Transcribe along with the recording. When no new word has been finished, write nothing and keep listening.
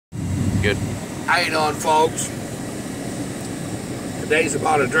Good. How you doing, folks? Today's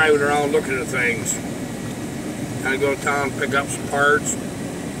about driving around looking at things. Gotta go to town, pick up some parts,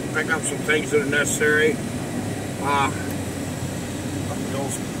 pick up some things that are necessary.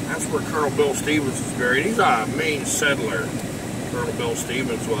 That's where Colonel Bill Stevens is buried. He's a Maine settler. Colonel Bill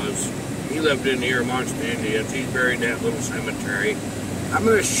Stevens was. He lived in here amongst the Indians. He's buried in that little cemetery. I'm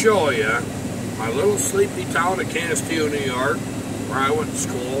going to show you my little sleepy town of Canisteo, New York, where I went to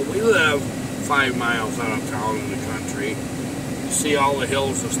school. We live 5 miles out of town in the country. You see all the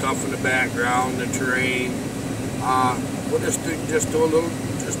hills and stuff in the background, the terrain. We'll just do a little,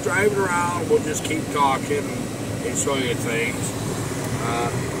 just driving around. We'll just keep talking and show you things.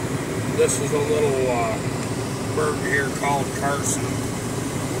 This is a little burg here called Carson.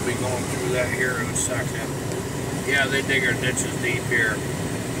 We'll be going through that here in a second. Yeah, they dig our ditches deep here.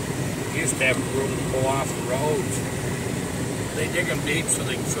 Used to have room to pull off the roads. They dig them deep so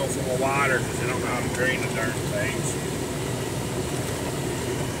they can fill full of water because they don't know how to drain the darn things.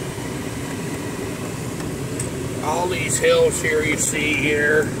 All these hills here you see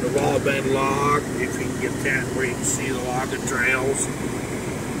here, they've all been logged. If you can get that where you can see the logging trails.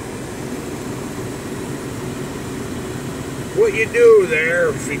 What you do there,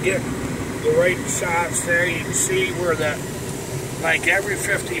 if you get the right shots there, you can see where that, like every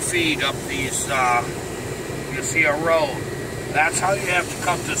 50 feet up these, you see a road. That's how you have to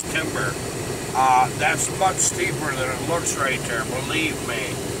cut this timber. That's much steeper than it looks right there, believe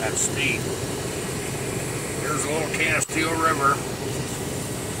me, that's steep. Here's a little Canisteo River.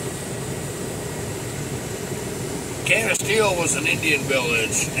 Canisteo was an Indian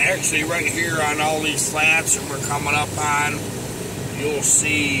village. Actually, right here on all these flats that we're coming up on, you'll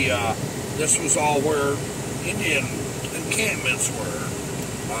see this was all where Indian encampments were.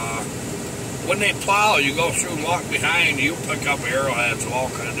 When they plow, you go through and walk behind, you pick up arrowheads of all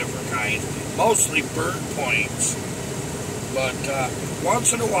kinds of different kinds, mostly bird points. But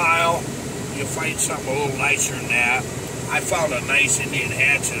once in a while, you find something a little nicer than that. I found a nice Indian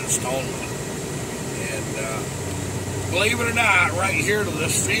hatchet in Stoneman. And believe it or not, right here to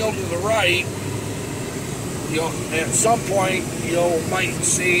this field to the right, at some point you might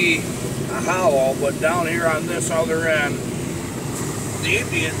see a hollow, but down here on this other end, the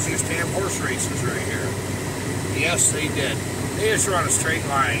Indians used to have horse races right here. Yes, they did. They just run a straight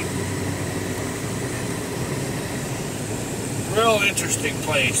line. Real interesting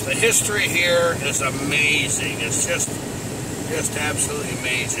place. The history here is amazing. It's just absolutely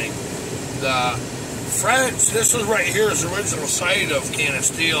amazing. The French, this is right here is the original site of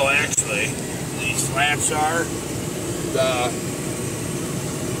Canisteo, actually. These flats are.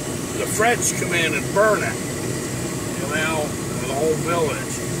 The French come in and burn it. The whole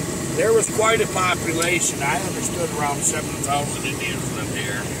village. There was quite a population. I understood around 7,000 Indians lived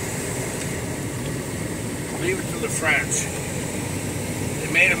here. Leave it to the French.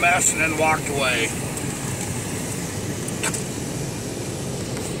 They made a mess and then walked away.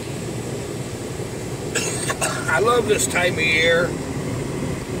 I love this time of year.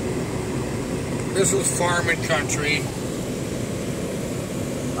 This is farming country.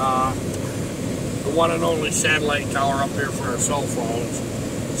 The one and only satellite tower up here for our cell phones.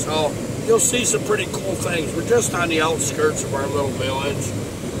 So you'll see some pretty cool things. We're just on the outskirts of our little village.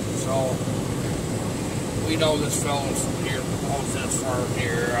 So we know this fellow's here, owns this farm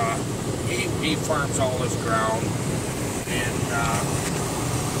here. He farms all this ground. And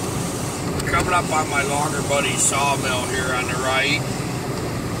we're coming up on my logger buddy's sawmill here on the right.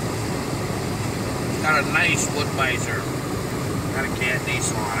 Got a nice wood miser. Got a cat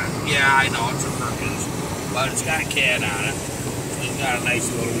diesel on it. Yeah, I know it's a Perkins, but it's got a cat on it. He's got a nice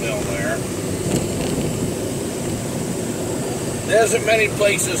little mill there. There isn't many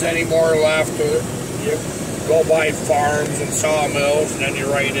places anymore left. You go by farms and sawmills, and then you're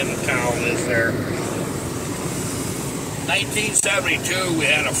right into town, is there? 1972, we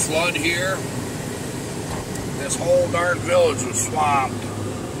had a flood here. This whole darn village was swamped.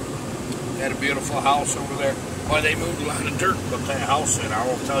 They had a beautiful house over there. Boy, they moved a lot of dirt to put that house in, I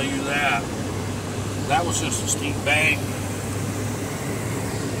will tell you that. That was just a steep bank.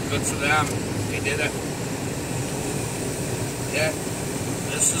 Good for them. They did it. Yeah,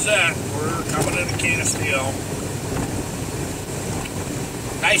 this is it. We're coming into Canisteo.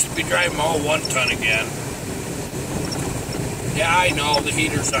 Nice to be driving my old 1-ton again. Yeah, I know, the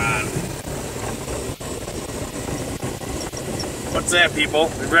heater's on. What's that, people?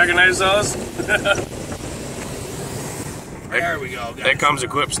 You recognize those? There we go, guys. That comes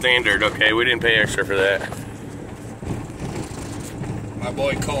equipped standard, okay? We didn't pay extra for that. My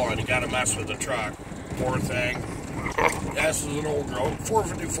boy Colin, he got a mess with the truck. Poor thing. This is an old girl,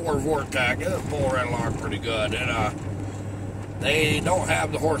 454 Vortec. It'll pull right along pretty good. And they don't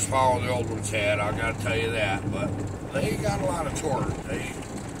have the horsepower the old ones had, I gotta tell you that. But they got a lot of torque.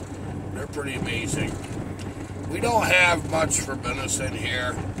 They're pretty amazing. We don't have much for business in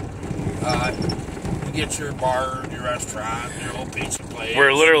here. You get your bar, your restaurant, your little pizza place.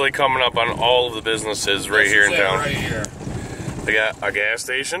 We're literally coming up on all of the businesses right here in town. Right here. They got a gas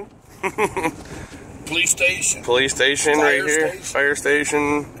station. Police station. Police station right here. Station. Fire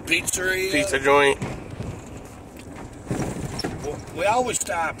station. Pizzeria. Pizza joint. We always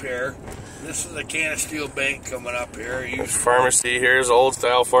stop here. This is the Canisteel Bank coming up here. Pharmacy. Here's old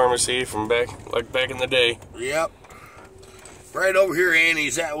style pharmacy from back in the day. Yep. Right over here,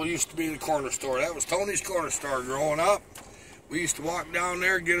 Annie's. That used to be the corner store. That was Tony's corner store growing up. We used to walk down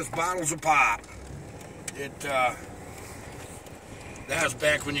there and get us bottles of pop. That was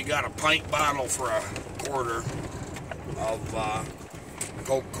back when you got a pint bottle for a quarter of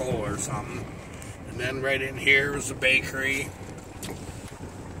Coca-Cola or something. And then right in here was the bakery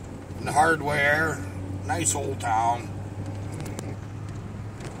and the hardware. Nice old town.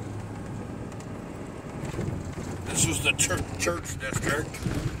 This is the church district.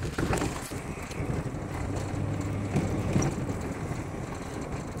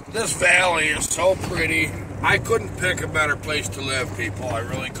 This valley is so pretty. I couldn't pick a better place to live, people. I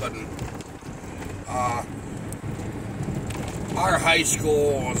really couldn't. Our high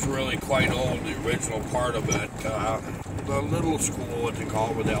school was really quite old, the original part of it. The little school, what they call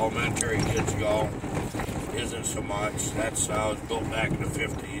it, where the elementary kids go, isn't so much. That's was built back in the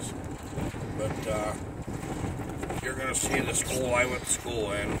 50s. But you're going to see the school I went to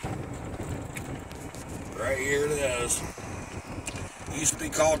school in. Right here it is. It used to be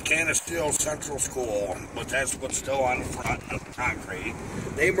called Canisteel Central School, but that's what's still on the front of the concrete.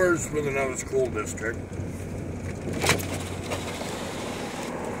 They merged with another school district.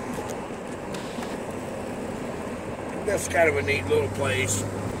 That's kind of a neat little place.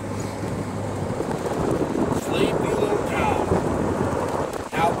 Sleepy little town.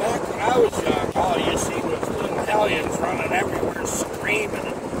 Now back when I was young, all you see was little hellions running everywhere, screaming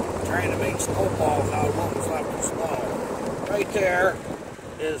and trying to make snowballs out of what was left of snow. Right there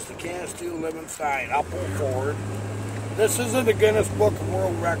is the Canisteel Living Sign. I'll pull forward. This is in the Guinness Book of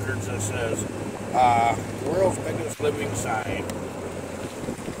World Records, this is. World's biggest living sign.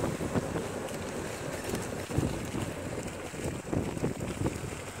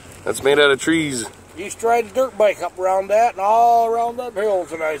 That's made out of trees. Used to ride a dirt bike up around that and all around them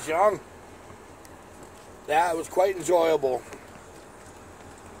hills when I was young. That was quite enjoyable.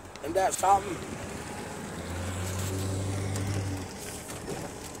 Isn't that something?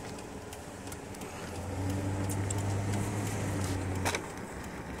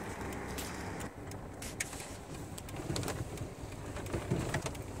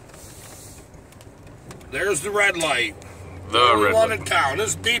 There's the red light. The red one light. in town. This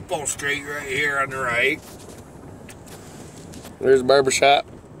is Depot Street right here on the right. There's a barbershop.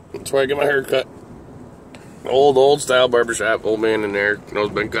 That's where I get my hair cut. Old style barbershop. Old man in there. Knows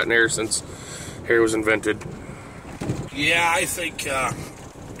been cutting hair since hair was invented. Yeah, I think, God,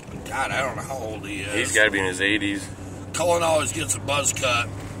 I don't know how old he is. He's got to be in his 80s. Cullen always gets a buzz cut.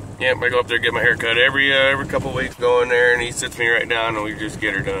 Yeah, I go up there and get my hair cut every couple of weeks. Go in there and he sits me right down and we just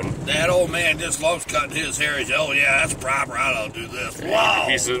get her done. That old man just loves cutting his hair. He says, "Oh yeah, that's proper. I'll do this." Wow.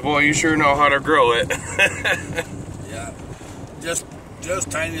 He says, "Boy, you sure know how to grow it." Yeah, just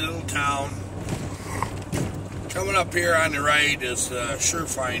tiny little town. Coming up here on the right is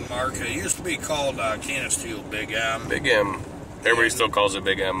Surefine Market. It used to be called Canisteel Big M. Big M. Everybody still calls it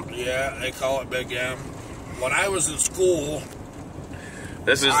Big M. Yeah, they call it Big M. When I was in school.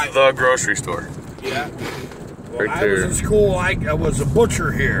 This is the grocery store. Yeah. When Right I there. was in school, I was a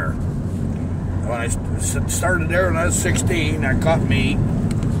butcher here. When I started there when I was 16, I cut meat.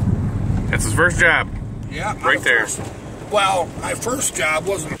 That's his first job. Yeah. Right there. Well, my first job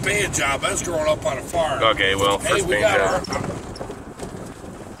wasn't a paying job. I was growing up on a farm. Okay, well, Hey, first we paying got job.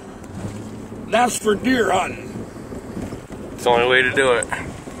 That's for deer hunting. It's the only way to do it.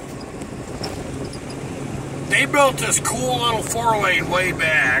 They built this cool little 4-lane way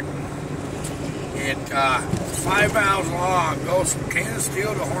back. It's 5 miles long. Goes from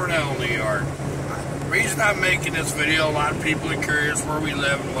Canisteel to Hornell, New York. The reason I'm making this video, a lot of people are curious where we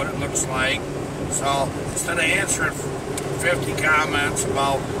live and what it looks like. So instead of answering 50 comments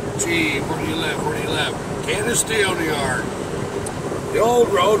about, gee, where do you live, where do you live? Canisteel, New York. The old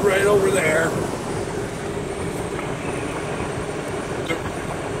road right over there.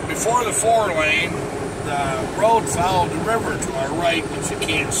 Before the 4-lane, the road followed the river to our right, which you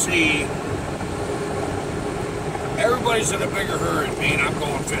can't see. everybody's in a bigger hurry than me, and I'm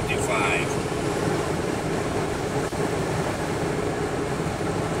going 55.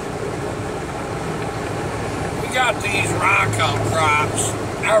 We got these rock outcrops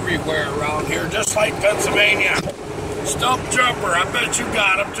everywhere around here, just like Pennsylvania. Stump jumper, I bet you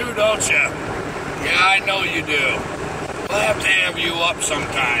got them too, don't you? Yeah, I know you do. We'll have to have you up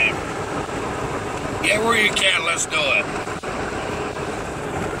sometime. Get where you can, let's do it.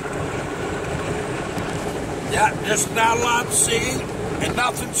 Yeah, just not a lot to see, and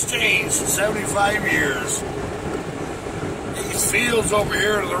nothing's changed in 75 years. These fields over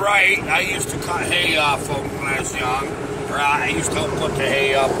here to the right, I used to cut hay off of them when I was young. Or I used to help put the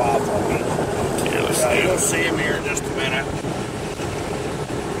hay up off of them. You'll see them here in just a minute.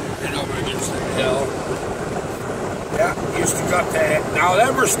 And over against the hill. Yeah, used to cut that. Now,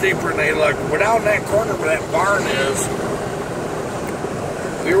 them were steeper than they look. We're down that corner where that barn is.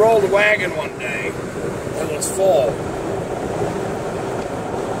 We rolled a wagon one day. It was full.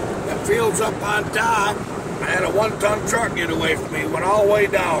 The fields up on top, I had a 1-ton truck get away from me, went all the way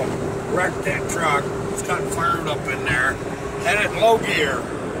down, wrecked that truck. It's got fired up in there. Had it in low gear.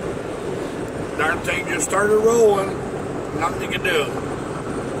 Darn thing just started rolling. Nothing you could do.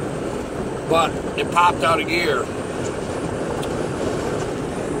 But it popped out of gear.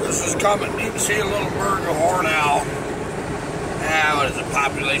 This is coming. You can see a little bird of horn owl. What is it,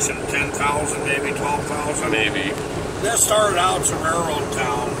 population of 10,000, maybe 12,000? Maybe. This started out as a railroad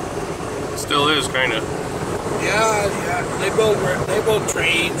town. Still is, kind of. Yeah. They build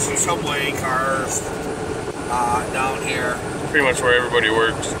trains, subway cars down here. Pretty much where everybody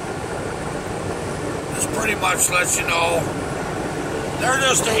works. This pretty much lets you know there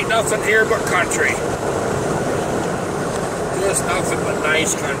just ain't nothing here but country. Just nothing but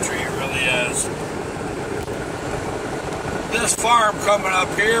nice country, it really is. This farm coming up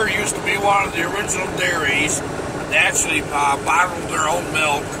here used to be one of the original dairies. They actually bottled their own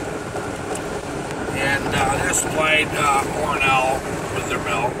milk. And they supplied Hornell with their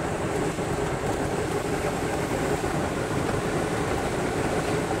milk.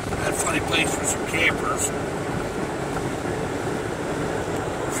 That's a funny place for some campers.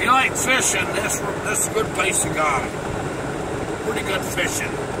 If you like fishing, this is a good place to go. Pretty good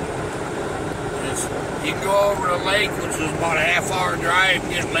fishing. You can go over the lake, which is about a half-hour drive,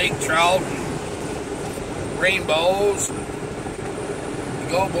 and get lake trout and rainbows. You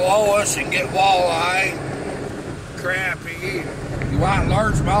go below us and get walleye, crappie. You want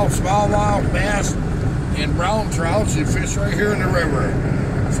largemouth, smallmouth, bass, and brown trouts, you fish right here in the river.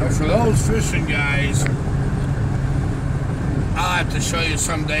 So for those fishing guys, I'll have to show you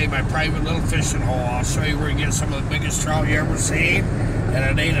someday my private little fishing hole. I'll show you where you get some of the biggest trout you ever seen. And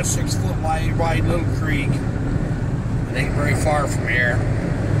it ain't a 6-foot wide little creek. It ain't very far from here.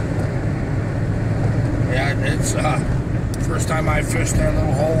 Yeah, it's first time I fished that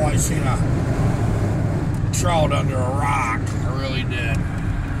little hole, I seen a trout under a rock. I really did.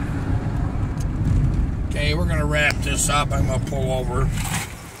 Okay, we're gonna wrap this up. I'm gonna pull over.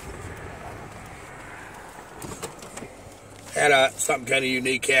 Had something kind of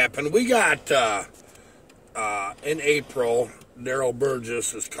unique happen. We got in April, Daryl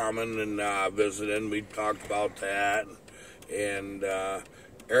Burgess is coming and visiting. We talked about that. And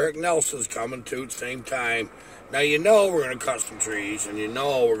Eric Nelson's coming too at the same time. Now, you know we're going to cut some trees, and you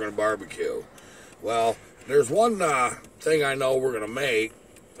know we're going to barbecue. Well, there's one thing I know we're going to make.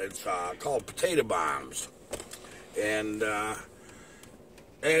 It's called potato bombs. And it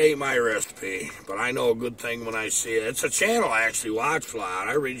ain't my recipe, but I know a good thing when I see it. It's a channel I actually watch a lot.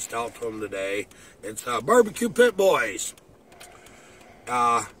 I reached out to them today. It's Barbecue Pit Boys.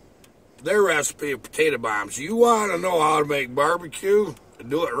 Their recipe of potato bombs. You want to know how to make barbecue and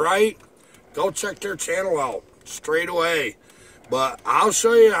do it right? Go check their channel out straight away. But I'll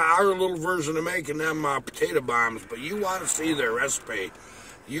show you our little version of making them potato bombs. But you want to see their recipe.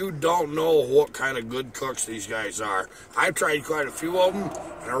 You don't know what kind of good cooks these guys are. I've tried quite a few of them,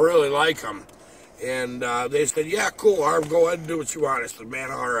 and I really like them. And they said, yeah, cool, Harv, go ahead and do what you want. I said, man,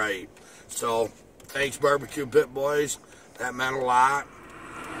 all right. So, thanks, Barbecue Pit Boys. That meant a lot.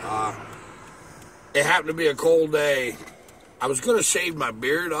 It happened to be a cold day. I was going to shave my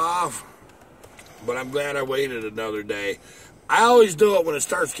beard off, but I'm glad I waited another day. I always do it when it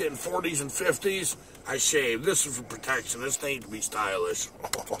starts getting 40s and 50s. I shave. This is for protection. This ain't to be stylish.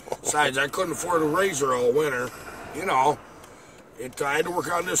 Besides, I couldn't afford a razor all winter. You know, I had to work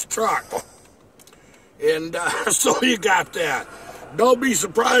on this truck. And so you got that. Don't be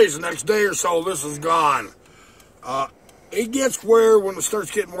surprised the next day or so this is gone. It gets where when it starts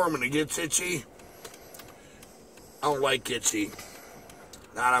getting warm and it gets itchy. I don't like itchy.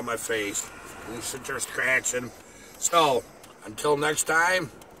 Not on my face. You sit there scratching. So, until next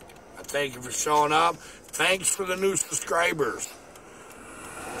time, I thank you for showing up. Thanks for the new subscribers.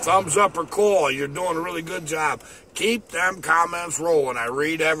 Thumbs up or cool. You're doing a really good job. Keep them comments rolling. I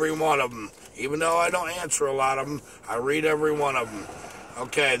read every one of them. Even though I don't answer a lot of them, I read every one of them.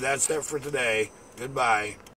 Okay, that's it for today. Goodbye.